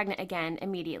became pregnant again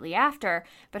immediately after,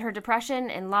 but her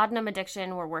depression and laudanum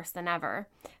addiction were worse than ever.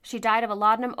 She died of a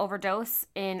laudanum overdose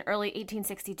in early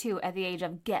 1862 at the age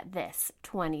of, get this,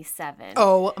 27.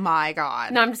 Oh, my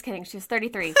God. No, I'm just kidding. She was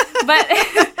 33. But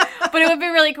but it would be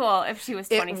really cool if she was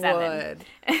 27. It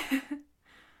would.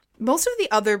 Most of the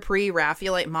other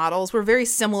pre-Raphaelite models were very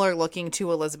similar looking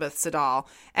to Elizabeth Siddal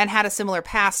and had a similar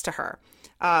past to her.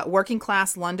 Working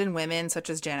class London women such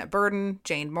as Janet Burton,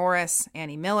 Jane Morris,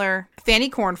 Annie Miller,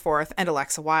 Fanny Cornforth, and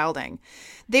Alexa Wilding.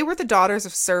 They were the daughters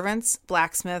of servants,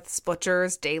 blacksmiths,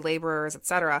 butchers, day laborers,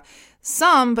 etc.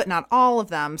 Some, but not all of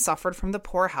them, suffered from the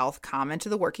poor health common to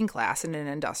the working class in an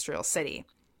industrial city.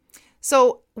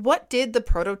 So what did the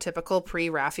prototypical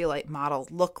pre-Raphaelite model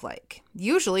look like?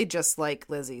 Usually just like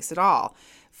Lizzie Siddal.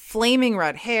 Flaming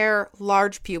red hair,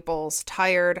 large pupils,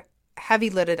 tired,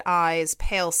 heavy-lidded eyes,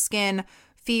 pale skin,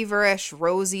 feverish,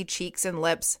 rosy cheeks and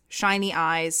lips, shiny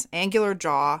eyes, angular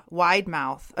jaw, wide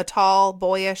mouth, a tall,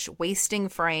 boyish, wasting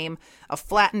frame, a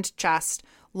flattened chest,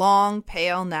 long,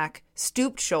 pale neck,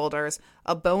 stooped shoulders,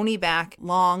 a bony back,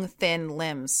 long, thin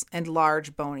limbs, and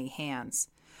large, bony hands.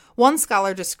 One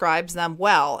scholar describes them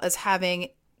well as having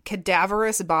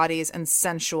cadaverous bodies and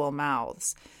sensual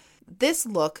mouths. This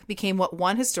look became what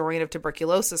one historian of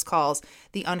tuberculosis calls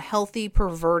the unhealthy,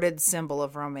 perverted symbol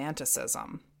of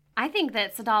romanticism. I think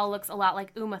that Siddal looks a lot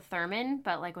like Uma Thurman,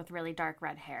 but like with really dark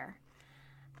red hair.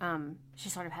 She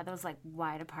sort of had those like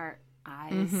wide apart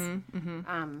eyes.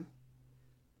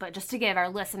 But just to give our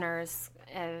listeners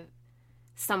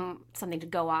something to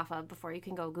go off of before you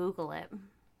can go Google it.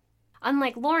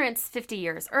 Unlike Lawrence 50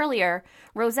 years earlier,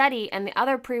 Rossetti and the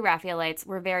other pre-Raphaelites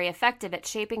were very effective at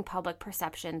shaping public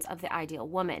perceptions of the ideal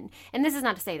woman. And this is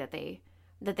not to say that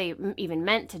they even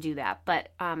meant to do that, but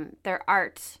their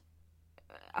art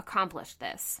accomplished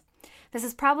this. This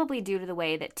is probably due to the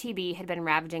way that TB had been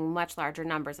ravaging much larger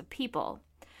numbers of people.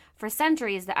 For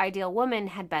centuries, the ideal woman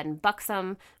had been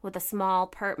buxom, with a small,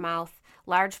 pert mouth,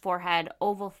 large forehead,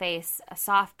 oval face, a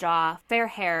soft jaw, fair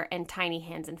hair, and tiny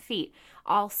hands and feet,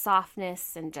 all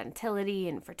softness and gentility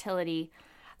and fertility.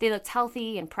 They looked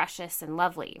healthy and precious and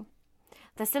lovely.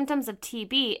 The symptoms of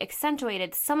TB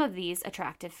accentuated some of these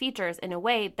attractive features in a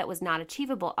way that was not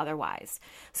achievable otherwise.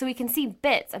 So we can see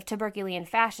bits of tuberculian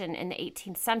fashion in the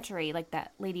 18th century, like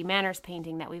that Lady Manners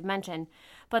painting that we've mentioned,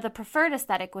 but the preferred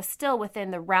aesthetic was still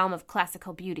within the realm of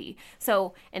classical beauty.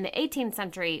 So in the 18th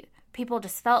century, people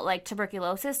just felt like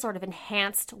tuberculosis sort of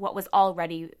enhanced what was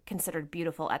already considered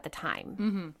beautiful at the time.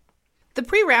 Mm-hmm. The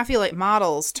pre-Raphaelite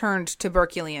models turned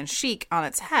tuberculian chic on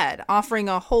its head, offering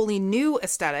a wholly new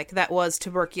aesthetic that was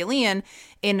tuberculian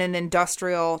in an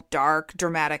industrial, dark,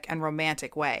 dramatic, and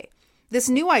romantic way. This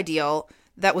new ideal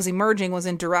that was emerging was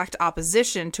in direct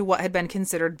opposition to what had been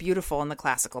considered beautiful in the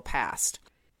classical past.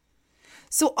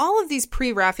 So all of these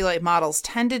pre-Raphaelite models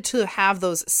tended to have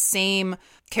those same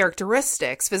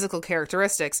characteristics, physical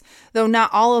characteristics, though not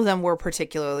all of them were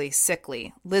particularly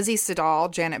sickly. Lizzie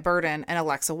Siddal, Janet Burton, and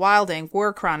Alexa Wilding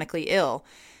were chronically ill.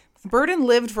 Burton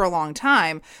lived for a long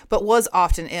time, but was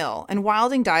often ill, and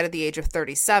Wilding died at the age of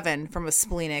 37 from a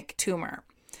splenic tumor.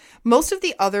 Most of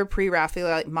the other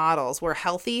pre-Raphaelite models were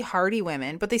healthy, hardy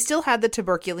women, but they still had the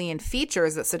tuberculian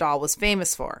features that Siddal was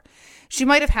famous for. She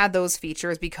might have had those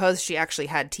features because she actually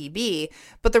had TB,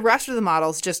 but the rest of the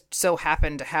models just so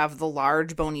happened to have the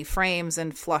large bony frames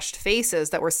and flushed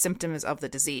faces that were symptoms of the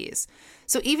disease.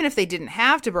 So even if they didn't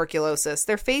have tuberculosis,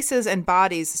 their faces and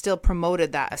bodies still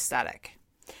promoted that aesthetic.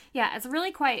 Yeah, it's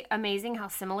really quite amazing how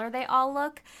similar they all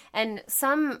look, and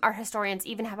some art historians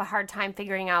even have a hard time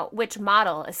figuring out which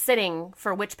model is sitting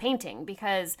for which painting,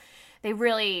 because they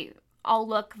really all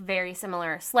look very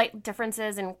similar. Slight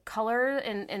differences in color,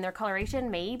 in their coloration,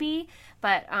 maybe,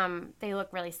 but they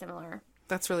look really similar.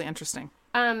 That's really interesting.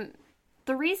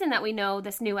 The reason that we know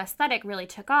this new aesthetic really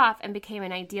took off and became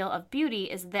an ideal of beauty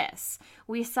is this.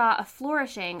 We saw a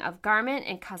flourishing of garment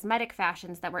and cosmetic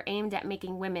fashions that were aimed at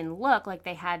making women look like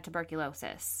they had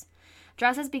tuberculosis.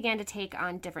 Dresses began to take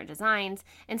on different designs.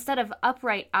 Instead of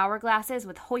upright hourglasses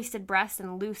with hoisted breasts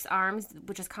and loose arms,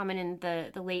 which is common in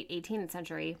the late 18th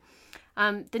century,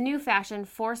 the new fashion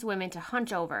forced women to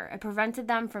hunch over. It prevented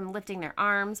them from lifting their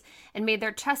arms and made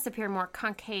their chests appear more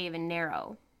concave and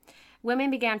narrow.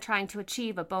 Women began trying to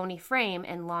achieve a bony frame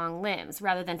and long limbs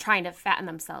rather than trying to fatten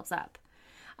themselves up.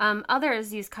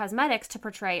 Others used cosmetics to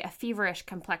portray a feverish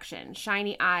complexion,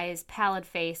 shiny eyes, pallid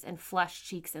face, and flushed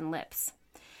cheeks and lips.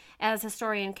 As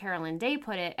historian Carolyn Day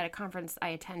put it at a conference I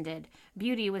attended,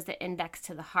 beauty was the index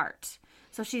to the heart.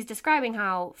 So she's describing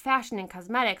how fashion and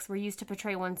cosmetics were used to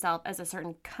portray oneself as a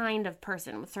certain kind of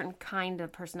person with certain kind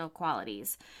of personal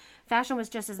qualities. Fashion was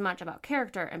just as much about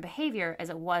character and behavior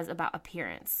as it was about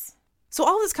appearance. So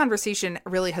all this conversation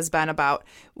really has been about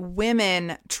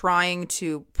women trying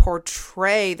to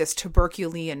portray this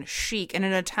tuberculean chic in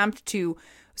an attempt to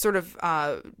sort of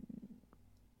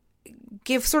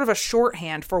give sort of a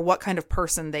shorthand for what kind of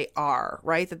person they are,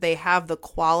 right? That they have the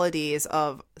qualities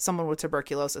of someone with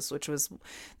tuberculosis, which was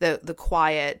the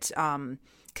quiet,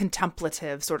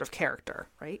 contemplative sort of character,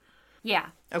 right? Yeah.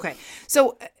 Okay.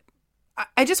 So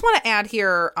I just want to add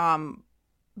here,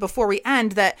 before we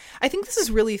end, that I think this is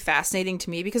really fascinating to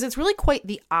me because it's really quite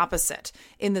the opposite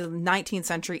in the 19th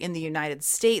century in the United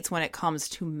States when it comes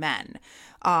to men.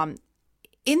 In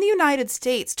the United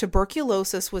States,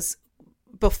 tuberculosis was,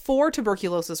 before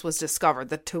tuberculosis was discovered,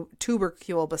 the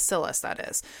tubercle bacillus, that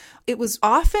is, it was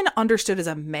often understood as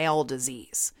a male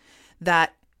disease,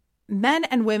 that men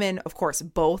and women, of course,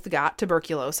 both got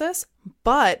tuberculosis,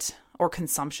 or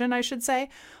consumption, I should say,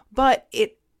 but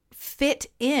it fit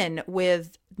in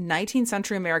with 19th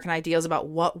century American ideas about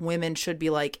what women should be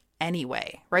like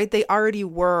anyway, right? They already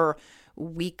were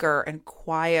weaker and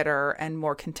quieter and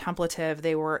more contemplative.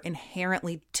 They were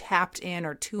inherently tapped in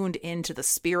or tuned into the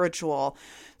spiritual.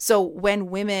 So when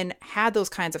women had those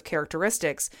kinds of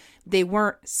characteristics, they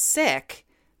weren't sick.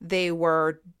 They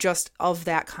were just of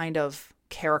that kind of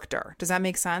character. Does that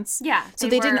make sense? Yeah. So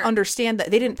they didn't understand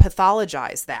that. They didn't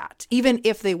pathologize that, even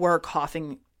if they were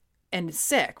coughing and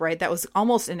sick, right? That was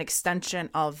almost an extension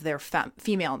of their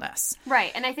femaleness.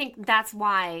 Right. And I think that's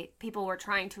why people were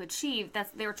trying to achieve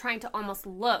that. They were trying to almost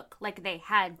look like they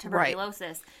had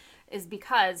tuberculosis, is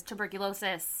because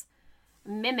tuberculosis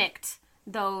mimicked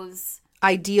those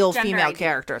ideal female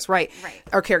characters, right?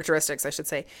 Or characteristics, I should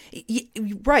say.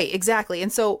 Right, exactly.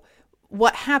 And so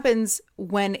what happens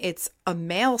when it's a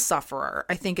male sufferer,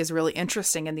 I think, is really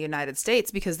interesting in the United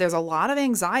States, because there's a lot of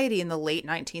anxiety in the late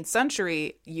 19th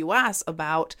century U.S.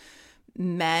 about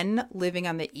men living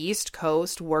on the East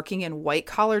Coast, working in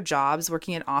white-collar jobs,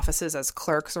 working in offices as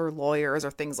clerks or lawyers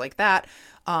or things like that,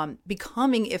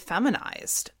 becoming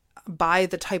effeminized by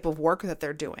the type of work that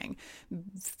they're doing,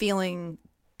 feeling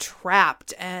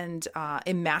trapped and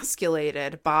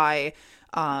emasculated by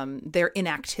their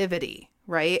inactivity,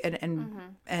 right?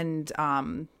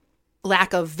 And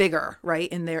lack of vigor, right,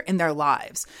 in their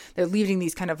lives. They're leading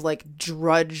these kind of like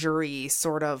drudgery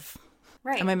sort of.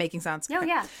 Right. Am I making sense? Oh,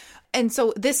 yeah. And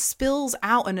so this spills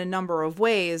out in a number of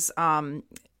ways.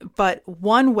 But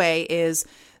one way is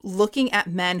looking at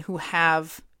men who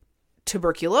have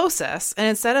tuberculosis, and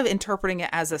instead of interpreting it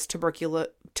as this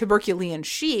tuberculean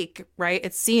chic, right,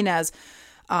 it's seen as,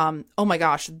 oh my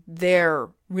gosh, they're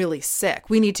really sick.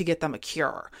 We need to get them a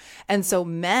cure. And so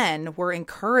men were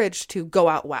encouraged to go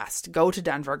out west, go to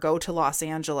Denver, go to Los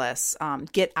Angeles,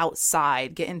 get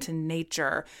outside, get into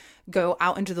nature, go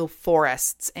out into the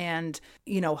forests and,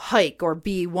 hike or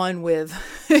be one with,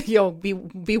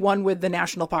 be one with the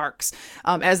national parks,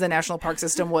 as the national park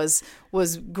system was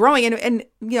growing. And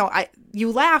you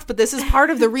laugh, but this is part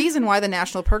of the reason why the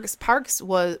national parks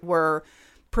were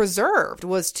preserved,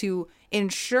 was to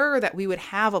ensure that we would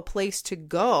have a place to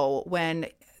go when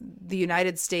the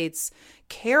United States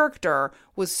character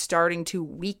was starting to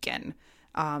weaken.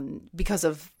 Because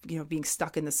of, being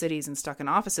stuck in the cities and stuck in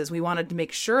offices. We wanted to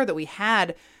make sure that we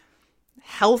had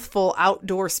healthful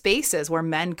outdoor spaces where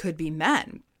men could be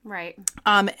men. Right.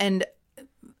 And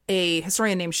a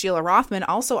historian named Sheila Rothman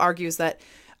also argues that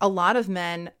a lot of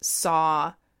men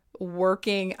saw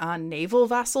working on naval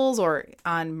vessels or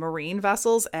on marine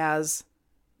vessels as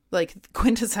like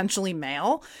quintessentially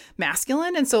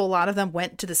masculine. And so a lot of them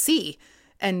went to the sea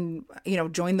and,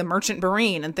 joined the merchant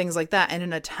marine and things like that in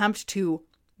an attempt to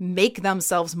make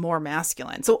themselves more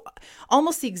masculine. So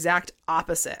almost the exact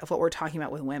opposite of what we're talking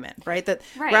about with women, right? That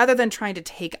rather than trying to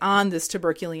take on this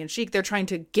tuberculian chic, they're trying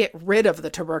to get rid of the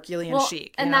tuberculian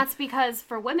chic. And that's because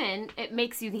for women, it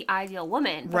makes you the ideal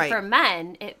woman. But for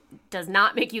men, it does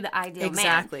not make you the ideal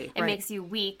man. It makes you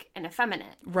weak and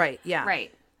effeminate. Right, yeah.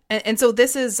 Right. And so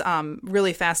this is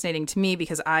really fascinating to me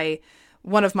because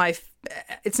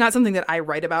it's not something that I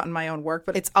write about in my own work,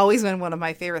 but it's always been one of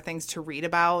my favorite things to read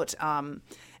about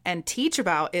and teach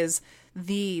about is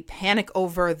the panic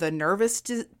over the nervous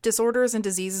disorders and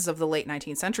diseases of the late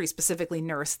 19th century, specifically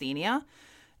neurasthenia.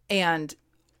 And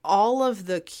all of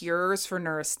the cures for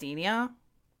neurasthenia,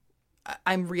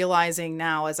 I'm realizing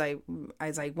now as I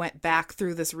went back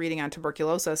through this reading on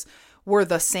tuberculosis, were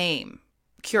the same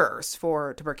cures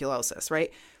for tuberculosis,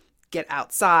 right? Get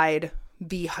outside,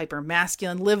 be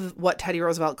hypermasculine, live what Teddy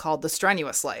Roosevelt called the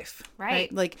strenuous life,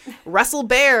 right? Like wrestle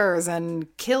bears and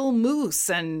kill moose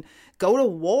and go to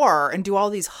war and do all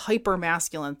these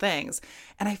hypermasculine things.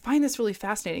 And I find this really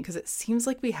fascinating because it seems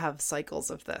like we have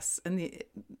cycles of this in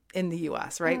the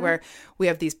US, right? Mm-hmm. Where we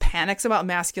have these panics about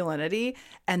masculinity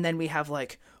and then we have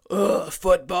like,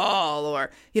 football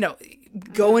or,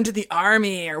 go into the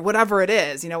army or whatever it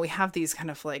is. We have these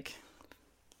kind of like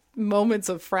moments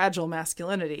of fragile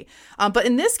masculinity. But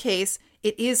in this case,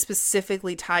 it is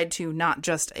specifically tied to not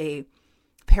just a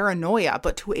paranoia,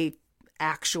 but to a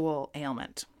actual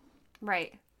ailment.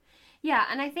 Right. Yeah.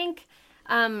 And I think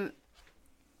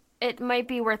it might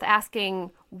be worth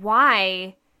asking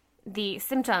why the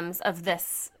symptoms of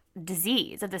this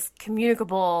disease, of this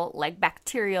communicable, like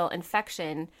bacterial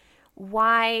infection,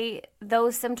 why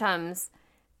those symptoms,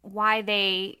 why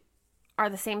they are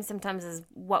the same symptoms as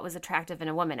what was attractive in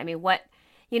a woman. I mean, what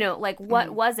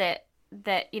was it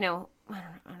that, I don't know.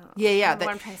 Yeah. What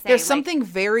I'm trying to say. There's something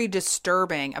very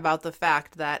disturbing about the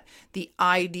fact that the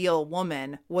ideal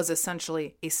woman was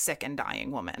essentially a sick and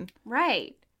dying woman.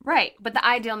 Right. But the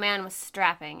ideal man was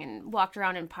strapping and walked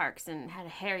around in parks and had a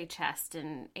hairy chest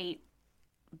and ate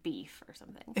beef or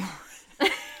something.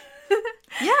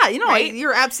 Yeah, right?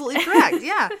 You're absolutely correct.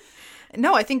 Yeah.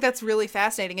 No, I think that's really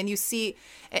fascinating. And you see,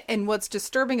 and what's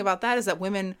disturbing about that is that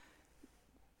women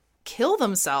kill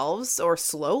themselves or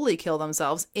slowly kill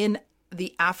themselves in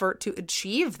the effort to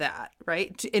achieve that,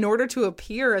 right? In order to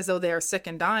appear as though they are sick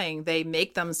and dying, they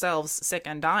make themselves sick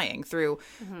and dying through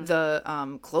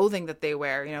the clothing that they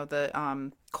wear,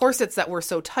 the corsets that were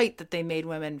so tight that they made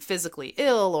women physically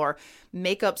ill, or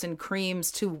makeups and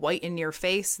creams to whiten your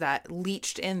face that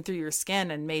leached in through your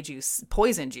skin and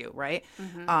poisoned you, right?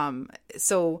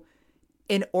 So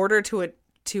in order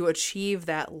to achieve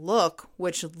that look,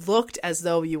 which looked as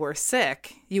though you were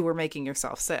sick, you were making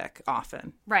yourself sick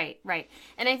often. Right.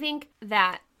 And I think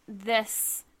that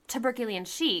this tuberculian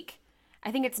chic,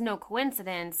 I think it's no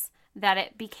coincidence that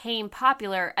it became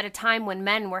popular at a time when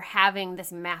men were having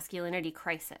this masculinity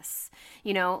crisis.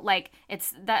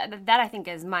 It's that I think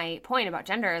is my point about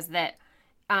gender, is that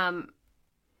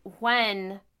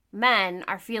when men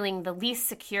are feeling the least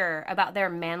secure about their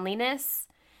manliness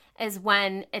is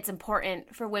when it's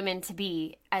important for women to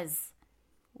be as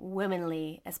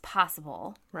womanly as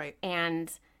possible. Right.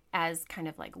 And as kind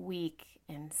of like weak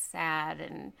and sad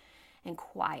and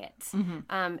quiet.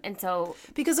 And so...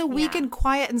 Because a weak and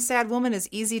quiet and sad woman is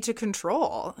easy to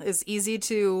control, is easy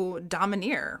to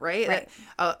domineer, right?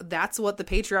 That's what the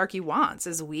patriarchy wants,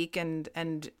 is weak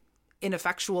and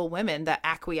ineffectual women that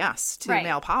acquiesce to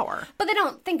male power. But they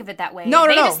don't think of it that way. No,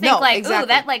 they just think exactly. Ooh,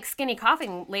 that like skinny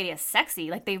coughing lady is sexy.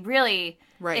 Like they really,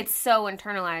 it's so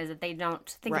internalized that they don't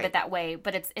think of it that way.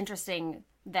 But it's interesting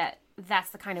that that's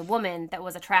the kind of woman that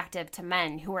was attractive to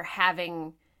men who were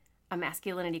having a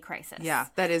masculinity crisis. Yeah,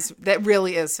 that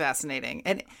really is fascinating.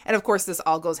 And of course this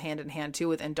all goes hand in hand too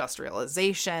with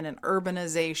industrialization and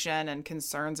urbanization, and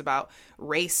concerns about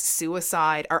race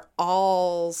suicide are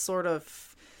all sort of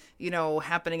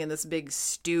happening in this big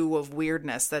stew of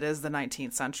weirdness that is the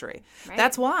 19th century. Right.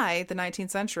 That's why the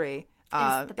 19th century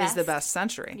is the best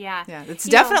century. Yeah. It's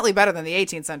definitely better than the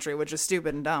 18th century, which is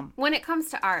stupid and dumb. When it comes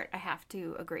to art, I have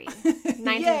to agree.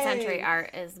 19th century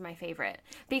art is my favorite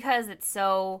because it's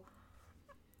so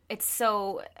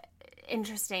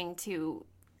interesting to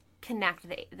connect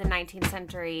the 19th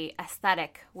century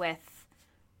aesthetic with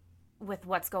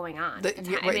what's going on.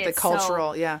 The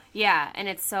cultural, Yeah, and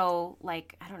it's so,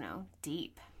 like, I don't know,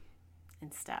 deep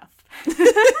and stuff.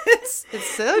 it's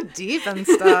so deep and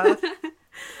stuff.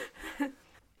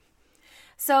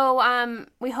 So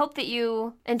we hope that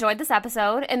you enjoyed this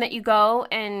episode and that you go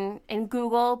and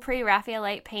Google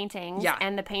pre-Raphaelite paintings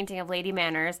and the painting of Lady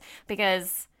Manners,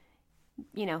 because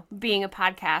being a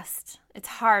podcast, it's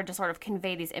hard to sort of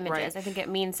convey these images. Right. I think it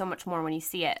means so much more when you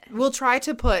see it. We'll try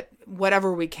to put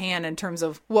whatever we can in terms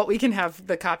of what we can have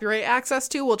the copyright access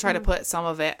to. We'll try to put some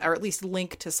of it, or at least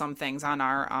link to some things on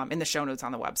our in the show notes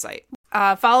on the website.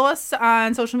 Follow us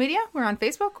on social media. We're on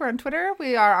Facebook. We're on Twitter.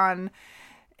 We are on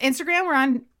Instagram. We're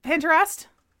on Pinterest.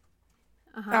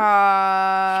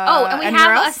 And we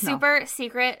have a super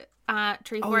secret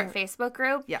Treefort Facebook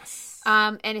group. Yes.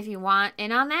 And if you want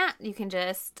in on that, you can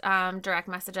just direct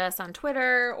message us on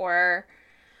Twitter or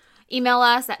email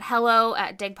us at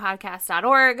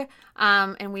hello@digpodcast.org.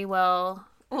 And we'll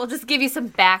just give you some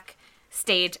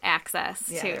backstage access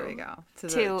to there we go. To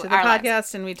the our podcast.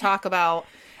 lives. And we talk about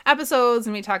episodes,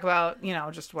 and we talk about,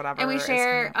 just whatever. And we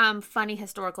share funny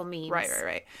historical memes.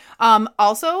 Right.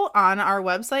 Also, on our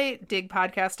website,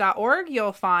 digpodcast.org,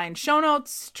 you'll find show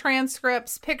notes,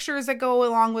 transcripts, pictures that go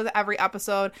along with every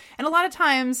episode. And a lot of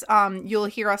times, you'll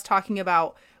hear us talking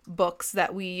about books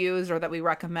that we use or that we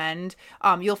recommend.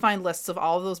 You'll find lists of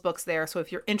all of those books there. So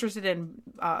if you're interested in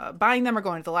buying them or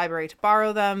going to the library to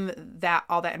borrow them,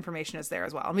 all that information is there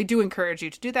as well. And we do encourage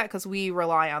you to do that because we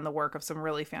rely on the work of some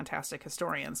really fantastic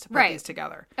historians to put these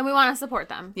together. And we want to support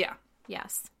them. Yeah.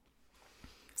 Yes.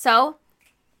 So,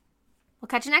 we'll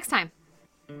catch you next time.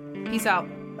 Peace out.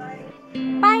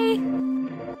 Bye.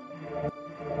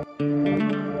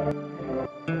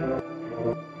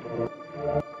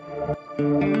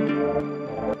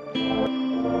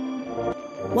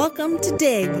 Welcome to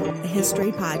Dig, a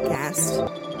history podcast.